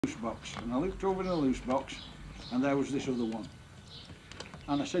loose box, and I looked over in the loose box, and there was this other one.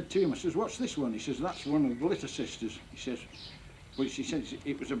 And I said to him, I says, what's this one? He says, that's one of the Glitter sisters. He says, which he says,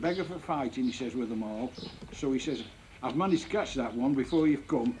 it was a beggar for fighting, he says, with them all. So he says, I've managed to catch that one before you've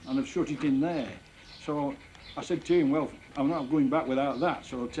come, and I've shut it in there. So I said to him, well, I'm not going back without that,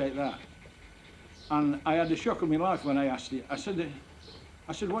 so I'll take that. And I had a shock of my life when I asked it. I said,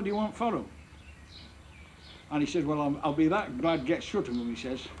 what do you want for them? And he said, well, I'll be that glad get shut of them, he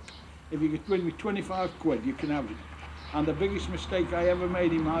says. If you could win me 25 quid, you can have it. And the biggest mistake I ever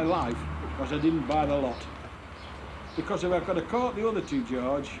made in my life was I didn't buy the lot. Because if I could have caught the other two,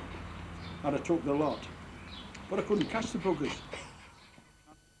 George, I'd have took the lot. But I couldn't catch the buggers.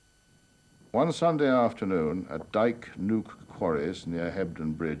 One Sunday afternoon at Dyke Nook Quarries near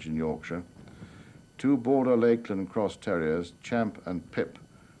Hebden Bridge in Yorkshire, two Border Lakeland Cross Terriers, Champ and Pip,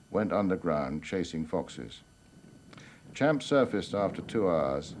 went underground chasing foxes. Champ surfaced after 2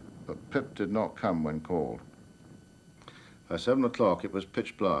 hours, but Pip did not come when called. By 7 o'clock it was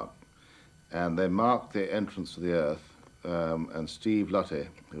pitch black, and they marked the entrance to the earth, and Steve Lutty,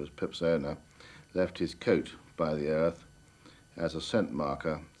 who was Pip's owner, left his coat by the earth as a scent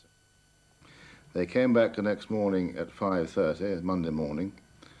marker. They came back the next morning at 5:30, Monday morning,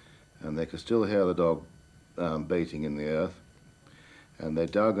 and they could still hear the dog baiting in the earth, and they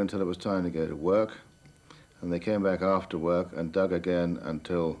dug until it was time to go to work, and they came back after work and dug again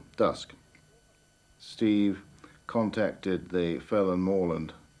until dusk. Steve contacted the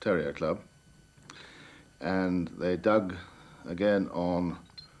Moorland Terrier Club, and they dug again on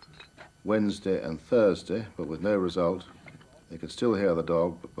Wednesday and Thursday, but with no result. They could still hear the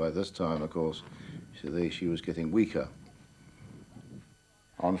dog, but by this time, of course, she was getting weaker.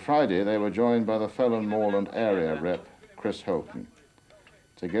 On Friday, they were joined by the Moorland area rep, Chris Houghton.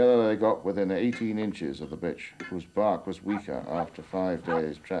 Together they got within 18 inches of the bitch, whose bark was weaker after 5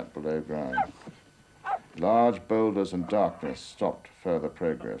 days trapped below ground. Large boulders and darkness stopped further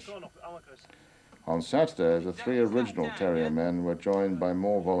progress. On Saturday, the 3 original Terriermen were joined by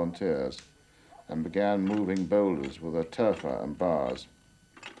more volunteers and began moving boulders with a turfer and bars.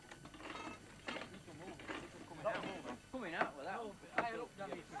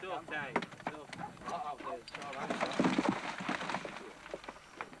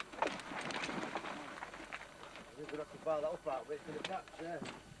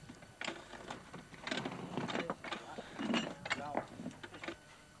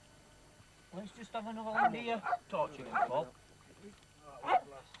 Let's just have another land here. Torching it, Paul.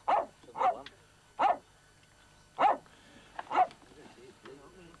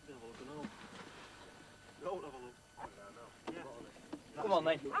 Come on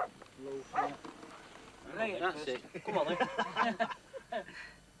then. Right, that's it. Come on then.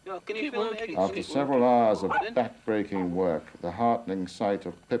 Can you film it? After several hours of back-breaking work, the heartening sight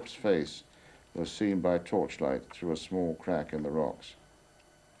of Pip's face was seen by torchlight through a small crack in the rocks.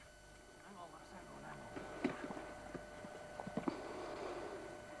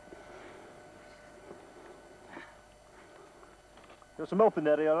 Got some help in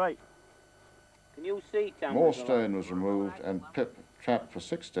there, are you all right? Can you see, Tam? More stone was removed, and Pip, trapped for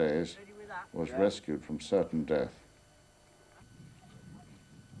 6 days, was rescued from certain death.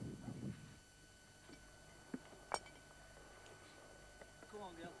 Come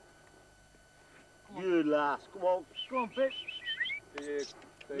on, girl. Good lass, come on. Come on, Pip.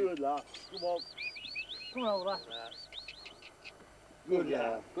 Good lass, come on. Come on, lass. Good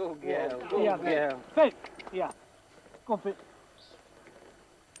girl. Good girl. Good girl. Pip, yeah. Come on, Pip.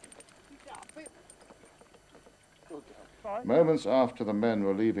 Moments after the men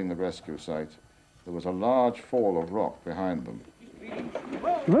were leaving the rescue site, there was a large fall of rock behind them.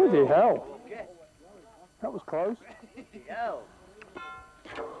 Bloody hell. That was close.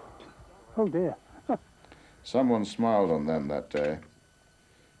 Oh dear. Someone smiled on them that day.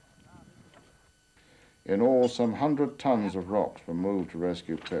 In all, some 100 tons of rocks were moved to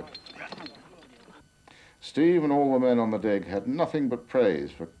rescue Pip. Steve and all the men on the dig had nothing but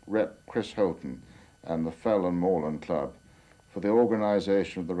praise for Rep Chris Houghton and the Moorland Club for the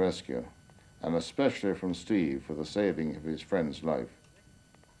organisation of the rescue, and especially from Steve for the saving of his friend's life.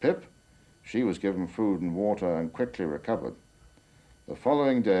 Pip, she was given food and water and quickly recovered. The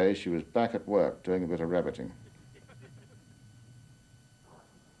following day, she was back at work doing a bit of rabbiting.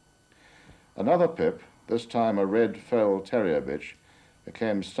 Another Pip, this time a red foal terrier bitch,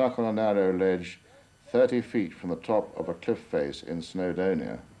 became stuck on a narrow ledge 30 feet from the top of a cliff face in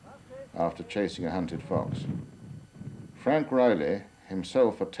Snowdonia after chasing a hunted fox. Frank Riley,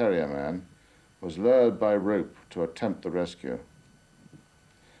 himself a terrierman, was lured by rope to attempt the rescue.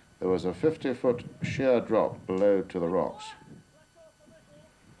 There was a 50-foot sheer drop below to the rocks.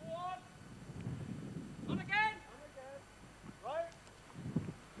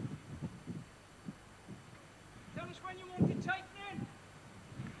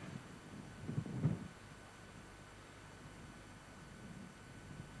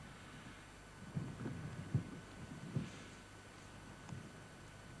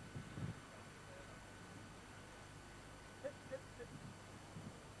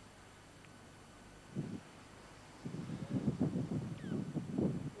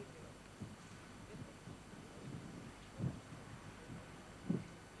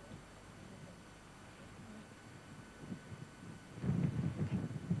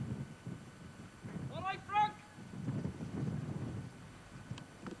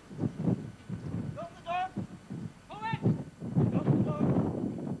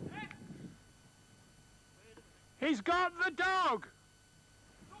 He's got the dog!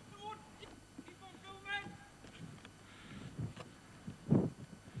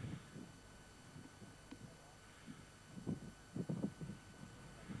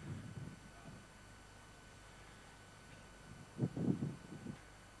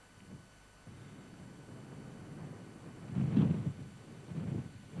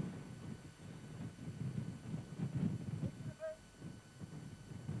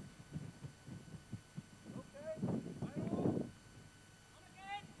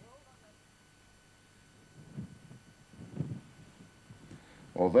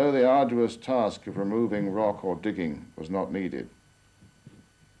 Although the arduous task of removing rock or digging was not needed,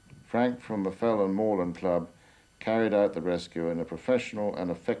 Frank from the Fell and Moorland Club carried out the rescue in a professional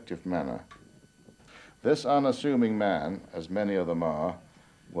and effective manner. This unassuming man, as many of them are,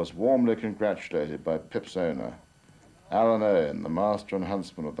 was warmly congratulated by Pip's owner, Alan Owen, the master and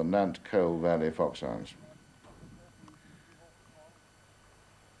huntsman of the Nant Coal Valley foxhounds.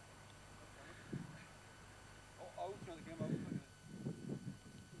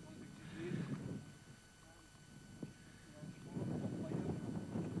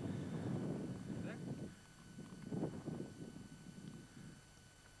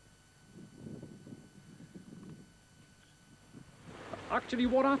 Actually,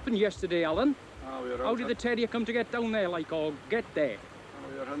 what happened yesterday, Alan? How did the terrier come to get down there, like, or get there?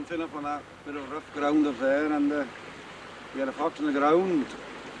 We were hunting up on that bit of rough ground up there, and we had a fox on the ground,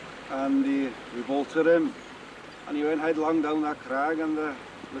 and we bolted him, and he went headlong down that crag, and the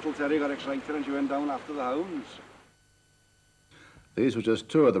little terrier got excited, and she went down after the hounds. These were just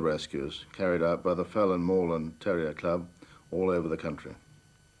two of the rescues carried out by the Fell and Moorland Terrier Club all over the country.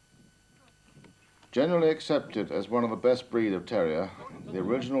 Generally accepted as one of the best breed of terrier, the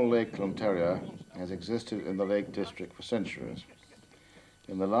original Lakeland Terrier has existed in the Lake District for centuries.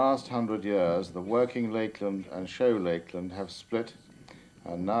 In the last 100 years, the working Lakeland and show Lakeland have split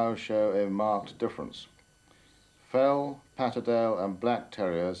and now show a marked difference. Fell, Patterdale and Black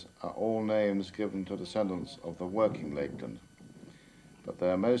Terriers are all names given to descendants of the working Lakeland, but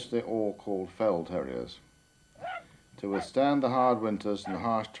they are mostly all called Fell Terriers. To withstand the hard winters and the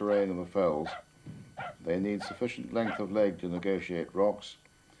harsh terrain of the fells, they need sufficient length of leg to negotiate rocks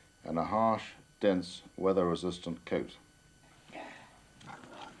and a harsh, dense, weather-resistant coat.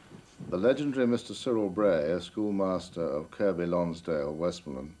 The legendary Mr. Cyril Bray, a schoolmaster of Kirby Lonsdale,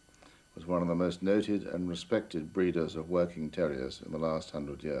 Westmoreland, was one of the most noted and respected breeders of working terriers in the last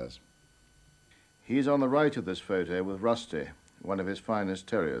 100 years. He's on the right of this photo with Rusty, one of his finest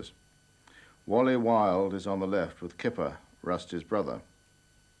terriers. Wally Wild is on the left with Kipper, Rusty's brother.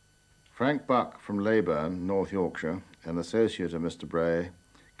 Frank Buck from Leyburn, North Yorkshire, an associate of Mr. Bray,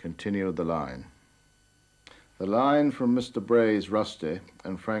 continued the line. The line from Mr. Bray's Rusty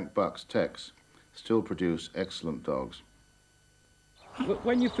and Frank Buck's Tex still produce excellent dogs.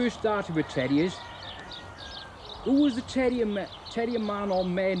 When you first started with terriers, who was the terrier man or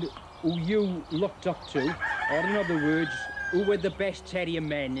men who you looked up to? Or in other words, who were the best terrier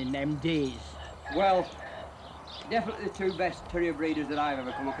men in them days? Well, definitely the two best terrier breeders that I've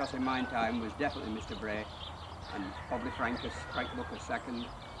ever come across in my time was definitely Mr. Bray and probably Frank Buck second.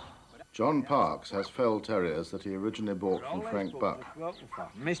 John Parks has Fell Terriers that he originally bought from Frank Buck.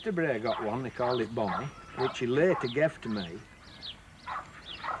 Mr. Bray got one, they called it Bonnie, which he later gave to me.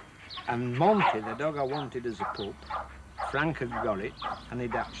 And Monty, the dog I wanted as a pup, Frank had got it, and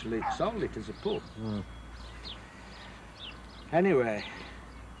he'd actually sold it as a pup. Anyway,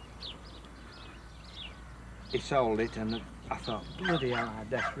 he sold it, and I thought, bloody hell, I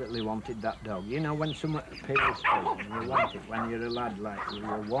desperately wanted that dog. You know, when someone appeals to you, and you want it, when you're a lad like you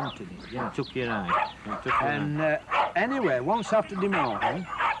were wanting it, you know. It took your eye. And anyway, once after the morning,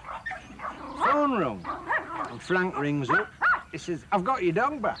 phone rung, and Frank rings up. He says, I've got your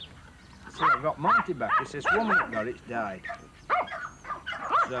dog back. I said, I've got Monty back. He says, woman that got it's died.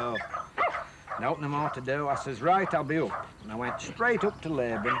 So, nothing more to do. I says, right, I'll be up. And I went straight up to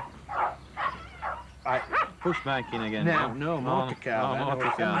Laban. Push back in again. No, motor car. No, motor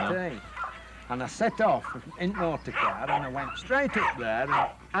car. And I set off in motor car and I went straight up there and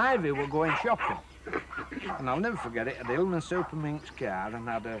Ivy were going shopping. And I'll never forget it, I had Hillman Super Mink's car and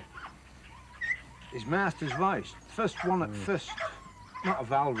had his master's voice. First one at first, not a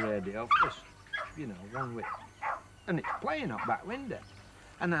valve radio, first, you know, one with, and it's playing up back window.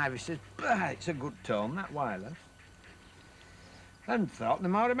 And Ivy said, bah, it's a good tone, that wireless. And thought no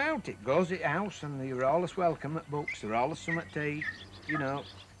more about it. Goes at house and they were always welcome at Books, they were always something to eat, you know.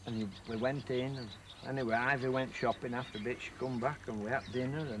 And we went in and anyway, Ivy went shopping after a bit, she come back and we had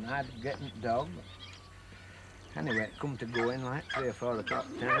dinner and I'd getting the dog. Anyway, it come to go in like 3 or 4 o'clock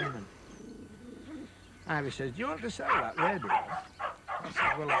time and Ivy says, do you want to sell that radio? I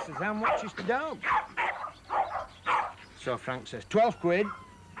said, well, I says, how much is the dog? So Frank says, 12 quid.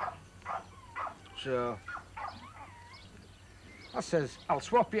 So I says, I'll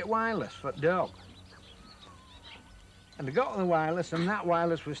swap you at wireless for the dog. And I got the wireless, and that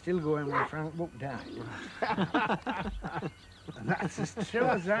wireless was still going when Frank Buck died. And that's as true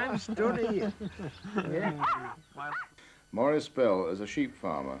as I'm stood here. Yeah. Maurice Bell is a sheep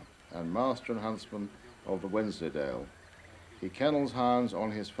farmer and master and huntsman of the Wensleydale. He kennels hounds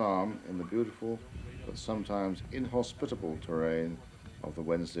on his farm in the beautiful but sometimes inhospitable terrain of the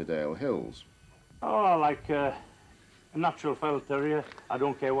Wensleydale Hills. Oh, I like a natural fell terrier. I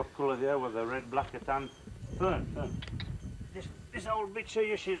don't care what colour they are, whether red, black or tan. Fern. This old bitch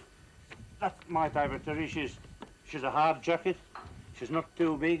here, that's my type of terrier. She's a hard jacket. She's not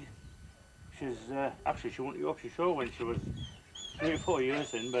too big. She's, actually she went to Yorkshire Show when she was 3 or 4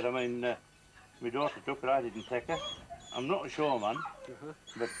 years in, but I mean, my daughter took her, I didn't take her. I'm not a showman,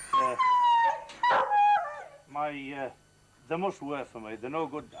 but they must work for me. They're no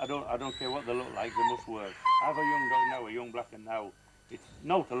good. I don't care what they look like. They must work. I have a young dog now, a young black and now. It's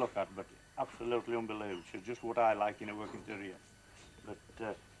no to look at, but absolutely unbelievable. She's just what I like in a working terrier.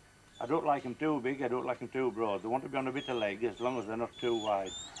 But I don't like them too big. I don't like them too broad. They want to be on a bit of leg as long as they're not too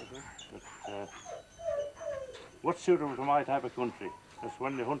wide. But what's suitable to my type of country? Because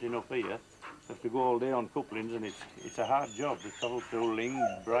when they're hunting up here, they have to go all day on couplings, and it's a hard job. They travel through ling,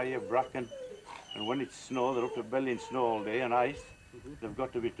 briar, bracken, and when it's snow, they're up to belly in snow all day and ice. They've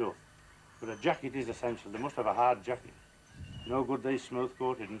got to be tough. But a jacket is essential. They must have a hard jacket. No good these smooth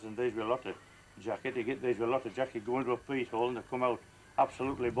coated ones, and these with a lot of jacket. You get these with a lot of jacket, go into a peat hole, and they come out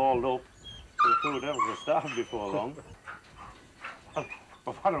absolutely balled up. So the poor devils will starve before long.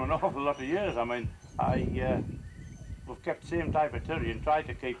 I've had them an awful lot of years. I mean, we've kept the same type of terrier and tried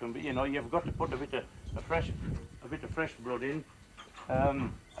to keep them, but you know, you've got to put a bit of fresh blood in.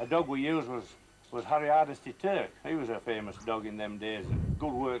 A dog we used was Harry Hardesty Turk. He was a famous dog in them days.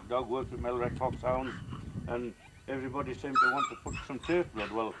 Good work dog, worked with Melrek foxhounds, and everybody seemed to want to put some Turk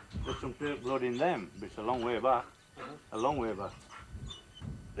blood. Well, there's some Turk blood in them, but it's a long way back. A long way back.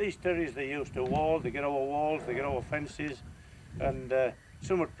 These terriers, they used to wall, they get over walls, they get over fences, and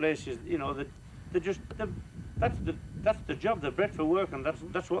some places, you know, that's the job. They're bred for work, and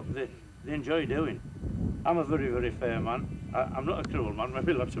that's what they enjoy doing. I'm a very, very fair man. I'm not a cruel man.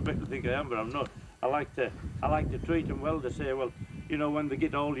 Maybe lots of people think I am, but I'm not. I like to treat them well. They say, well, you know, when they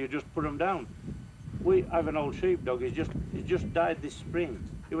get old, you just put them down. I have an old sheepdog. He's just died this spring.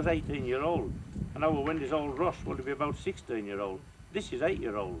 He was 18-year-old, and our Wendy's old Ross will be about 16-year-old. This is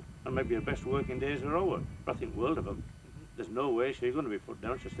 8-year-old, and maybe her best working days are over. But I think world of them. There's no way she's going to be put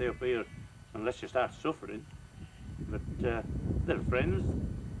down. She'll stay up here unless you start suffering. But they're friends.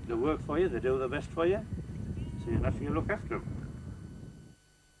 They work for you. They do their best for you. So you have to look after them.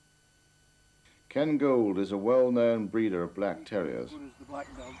 Ken Gould is a well-known breeder of black terriers. As good as the black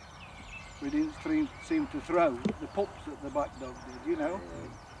dog. We didn't seem to throw the pups that the black dog did, you know.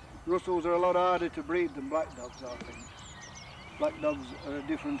 Russells are a lot harder to breed than black dogs, I think. Black dogs are a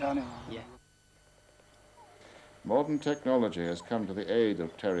different animal. Yeah. Modern technology has come to the aid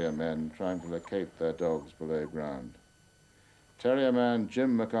of terrier men trying to locate their dogs below ground. Terrier man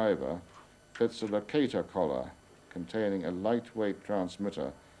Jim McIver fits a locator collar containing a lightweight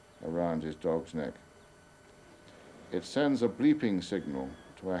transmitter around his dog's neck. It sends a bleeping signal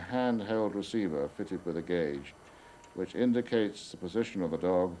to a handheld receiver fitted with a gauge, which indicates the position of the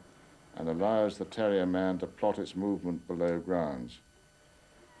dog and allows the terrier man to plot its movement below grounds.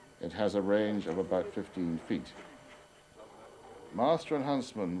 It has a range of about 15 feet. Master and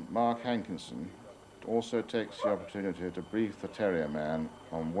huntsman Mark Hankinson also takes the opportunity to brief the terrier man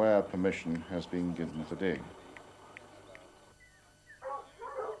on where permission has been given to dig.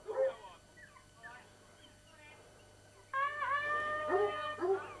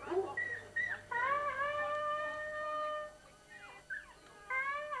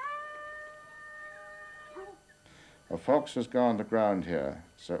 A fox has gone to ground here,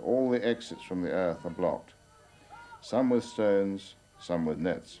 so all the exits from the earth are blocked, some with stones, some with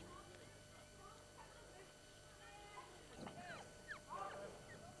nets.